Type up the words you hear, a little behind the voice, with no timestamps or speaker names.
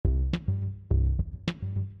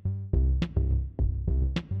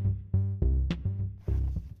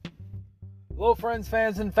Hello friends,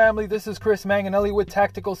 fans, and family. This is Chris Manganelli with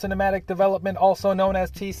Tactical Cinematic Development, also known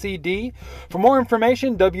as TCD. For more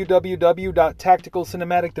information,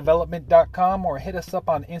 www.tacticalcinematicdevelopment.com or hit us up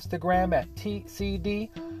on Instagram at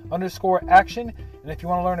TCD_action. And if you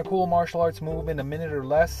want to learn a cool martial arts move in a minute or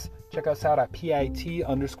less, check us out at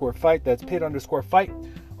PIT_fight. That's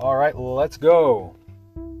PIT_fight. All right, let's go.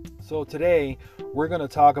 So today we're going to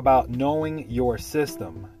talk about knowing your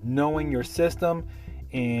system. Knowing your system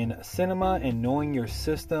in cinema and knowing your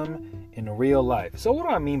system in real life. So what do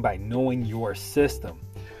I mean by knowing your system?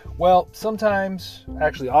 Well, oftentimes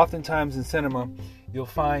in cinema, you'll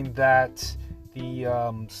find that the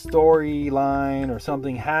storyline or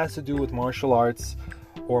something has to do with martial arts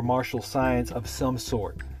or martial science of some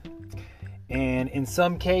sort. And in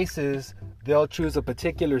some cases, they'll choose a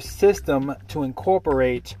particular system to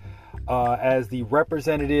incorporate as the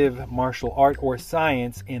representative martial art or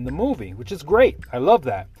science in the movie, which is great. I love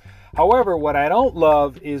that. However, what I don't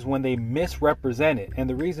love is when they misrepresent it. And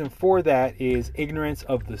the reason for that is ignorance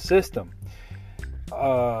of the system.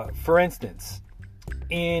 For instance,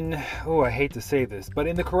 I hate to say this, but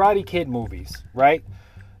in the Karate Kid movies, right?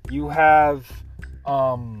 You have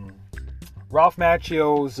Ralph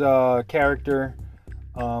Macchio's character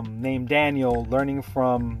named Daniel learning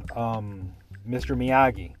from Mr.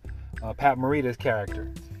 Miyagi. Pat Morita's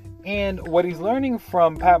character. And what he's learning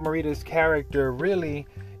from Pat Morita's character really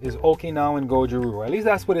is Okinawan Goju-Ryu. At least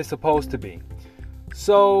that's what it's supposed to be.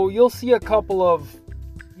 So you'll see a couple of,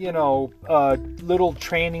 little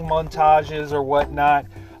training montages or whatnot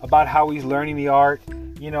about how he's learning the art,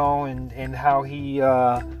 and how he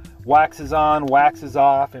waxes on, waxes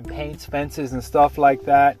off, and paints fences and stuff like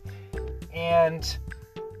that. And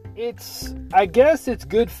I guess it's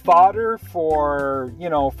good fodder for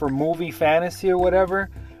movie fantasy or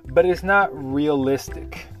whatever, but it's not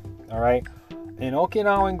realistic. All right. In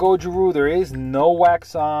Okinawan Goju-Ryu, there is no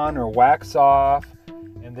wax on or wax off,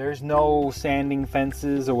 and there's no sanding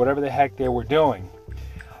fences or whatever the heck they were doing.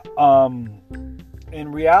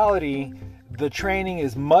 In reality, the training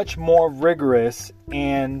is much more rigorous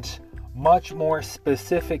and much more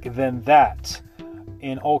specific than that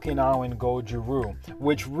in Okinawan Goju-Ryu,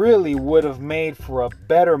 which really would have made for a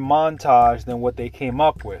better montage than what they came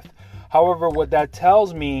up with. However, what that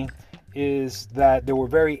tells me is that they were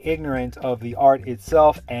very ignorant of the art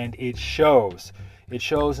itself, and it shows. It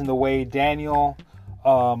shows in the way Daniel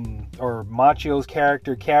or Macchio's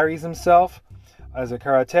character carries himself as a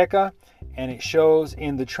karateka, and it shows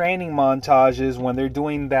in the training montages when they're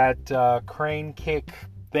doing that crane kick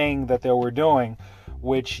thing that they were doing,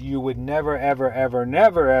 which you would never, ever, ever,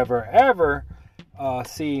 never, ever, ever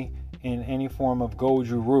see in any form of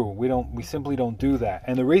Goju-Ryu. We simply don't do that.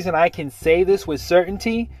 And the reason I can say this with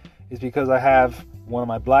certainty is because I have one of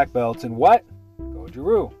my black belts in what?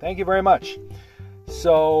 Goju-Ryu. Thank you very much.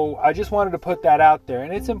 So I just wanted to put that out there,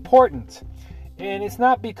 and it's important. And it's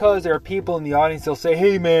not because there are people in the audience that'll say,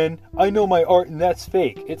 "Hey man, I know my art and that's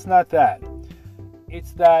fake." It's not that.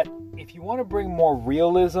 It's that if you want to bring more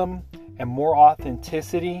realism and more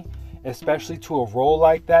authenticity, especially to a role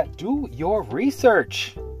like that, do your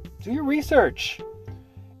research. Do your research.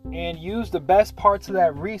 And use the best parts of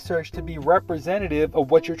that research to be representative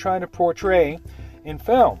of what you're trying to portray in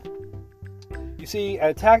film. You see,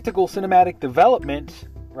 at Tactical Cinematic Development,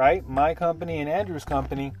 right, my company and Andrew's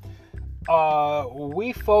company,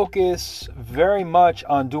 we focus very much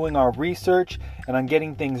on doing our research and on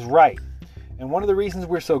getting things right. And one of the reasons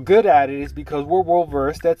we're so good at it is because we're well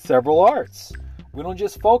versed at several arts. We don't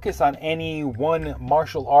just focus on any one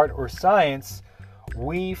martial art or science.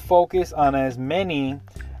 We focus on as many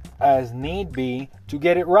as need be to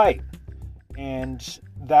get it right. And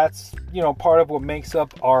that's, part of what makes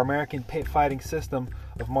up our American pit fighting system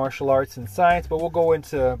of martial arts and science. But we'll go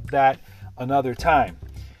into that another time.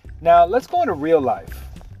 Now, let's go into real life.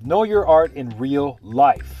 Know your art in real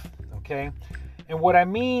life. Okay? And what I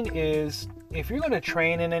mean is, if you're going to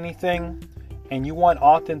train in anything and you want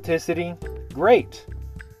authenticity, great.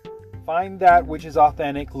 Find that which is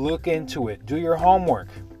authentic. Look into it. Do your homework.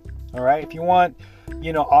 All right. If you want,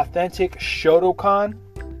 authentic Shotokan,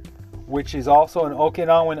 which is also an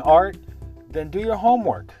Okinawan art, then do your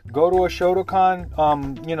homework. Go to a Shotokan,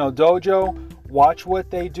 dojo. Watch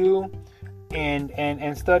what they do,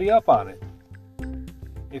 and study up on it.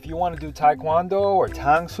 If you want to do Taekwondo or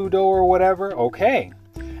Tang Sudo or whatever, okay.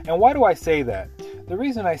 And why do I say that? The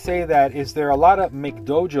reason I say that is there are a lot of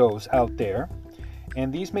McDojos out there.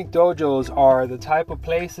 And these McDojos are the type of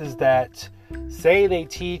places that say they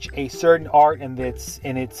teach a certain art and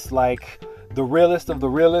it's like the realest of the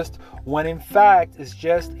realest, when in fact it's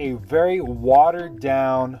just a very watered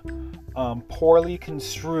down poorly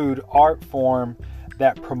construed art form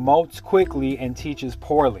that promotes quickly and teaches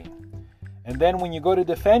poorly. And then when you go to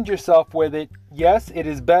defend yourself with it, yes, it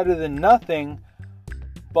is better than nothing,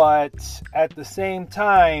 but at the same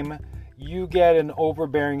time, you get an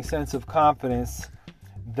overbearing sense of confidence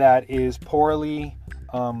that is poorly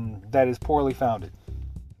founded.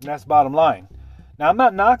 And that's bottom line. Now, I'm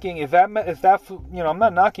not knocking I'm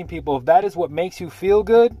not knocking people. If that is what makes you feel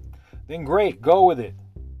good, then great, go with it.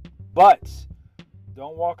 But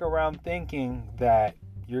don't walk around thinking that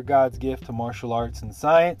you're God's gift to martial arts and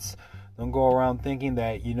science. Don't go around thinking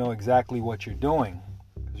that you know exactly what you're doing,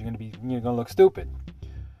 because you're gonna look stupid.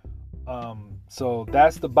 So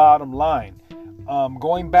that's the bottom line.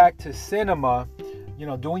 Going back to cinema,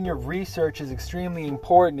 doing your research is extremely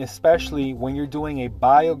important, especially when you're doing a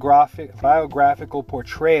biographical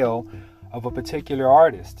portrayal of a particular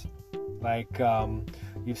artist. Like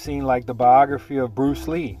you've seen like the biography of Bruce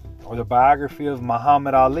Lee, or the biography of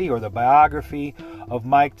Muhammad Ali, or the biography of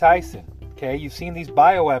Mike Tyson. Okay, you've seen these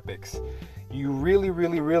bioepics. You really,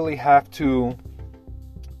 really, really have to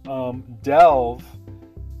delve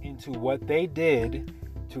into what they did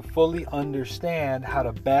to fully understand how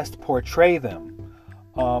to best portray them.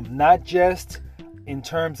 Not just in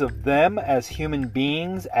terms of them as human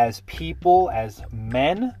beings, as people, as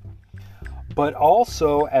men, but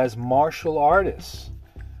also as martial artists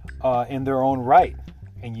in their own right.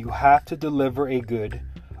 And you have to deliver a good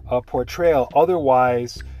portrayal.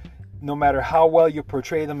 Otherwise, no matter how well you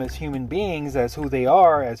portray them as human beings, as who they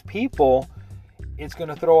are, as people, it's going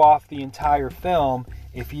to throw off the entire film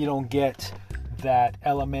if you don't get that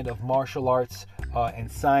element of martial arts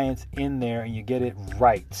and science in there and you get it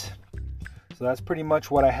right. So that's pretty much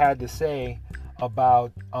what I had to say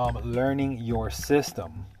about learning your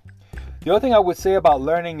system. The other thing I would say about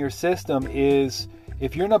learning your system is,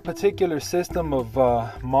 if you're in a particular system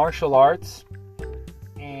of martial arts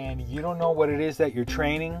and you don't know what it is that you're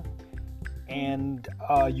training, and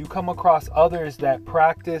you come across others that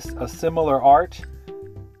practice a similar art,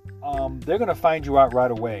 they're going to find you out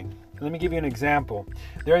right away. Let me give you an example.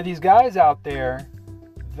 There are these guys out there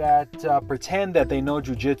that pretend that they know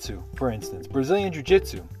jiu-jitsu, for instance, Brazilian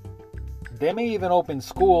jiu-jitsu. They may even open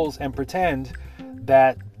schools and pretend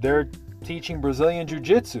that they're teaching Brazilian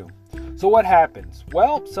jiu-jitsu. So what happens?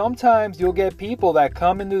 Well, sometimes you'll get people that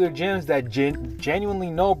come into their gyms that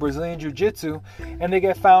genuinely know Brazilian jiu-jitsu, and they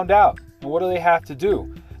get found out. And what do they have to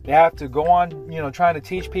do? They have to go on, trying to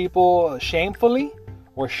teach people shamefully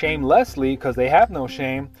or shamelessly, because they have no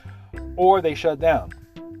shame, or they shut down.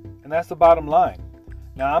 And that's the bottom line.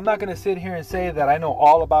 Now, I'm not going to sit here and say that I know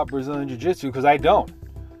all about Brazilian jiu-jitsu, because I don't.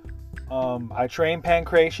 I train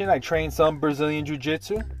pancration. I train some Brazilian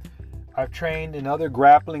jiu-jitsu. I've trained in other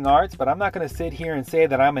grappling arts, but I'm not going to sit here and say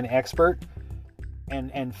that I'm an expert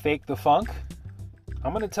and fake the funk.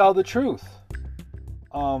 I'm going to tell the truth.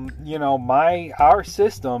 Our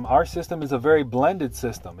system is a very blended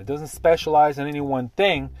system. It doesn't specialize in any one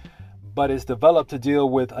thing, but it's developed to deal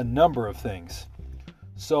with a number of things.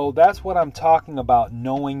 So that's what I'm talking about,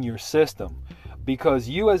 knowing your system. Because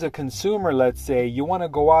you as a consumer, let's say, you want to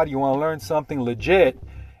go out, you want to learn something legit,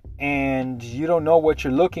 and you don't know what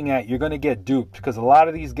you're looking at, you're going to get duped, because a lot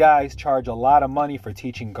of these guys charge a lot of money for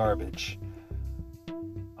teaching garbage.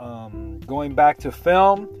 Going back to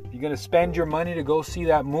film, you're going to spend your money to go see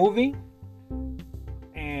that movie,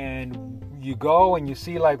 and you go and you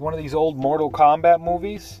see like one of these old Mortal Kombat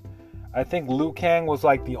movies. I think Liu Kang was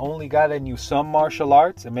like the only guy that knew some martial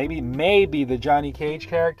arts, and maybe the Johnny Cage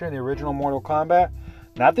character in the original Mortal Kombat.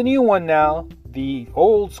 Not the new one now, the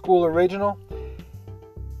old school original.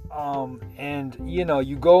 And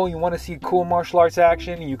you go and you want to see cool martial arts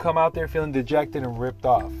action, and you come out there feeling dejected and ripped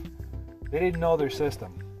off. They didn't know their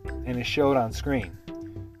system, and it showed on screen.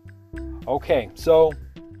 Okay, so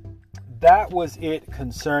that was it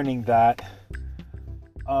concerning that.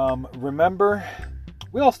 Remember,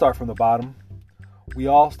 we all start from the bottom.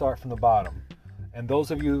 And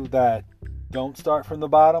those of you that don't start from the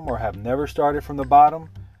bottom or have never started from the bottom,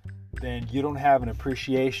 then you don't have an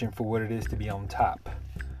appreciation for what it is to be on top.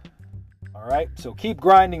 All right, so keep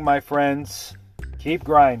grinding, my friends. Keep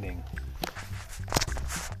grinding.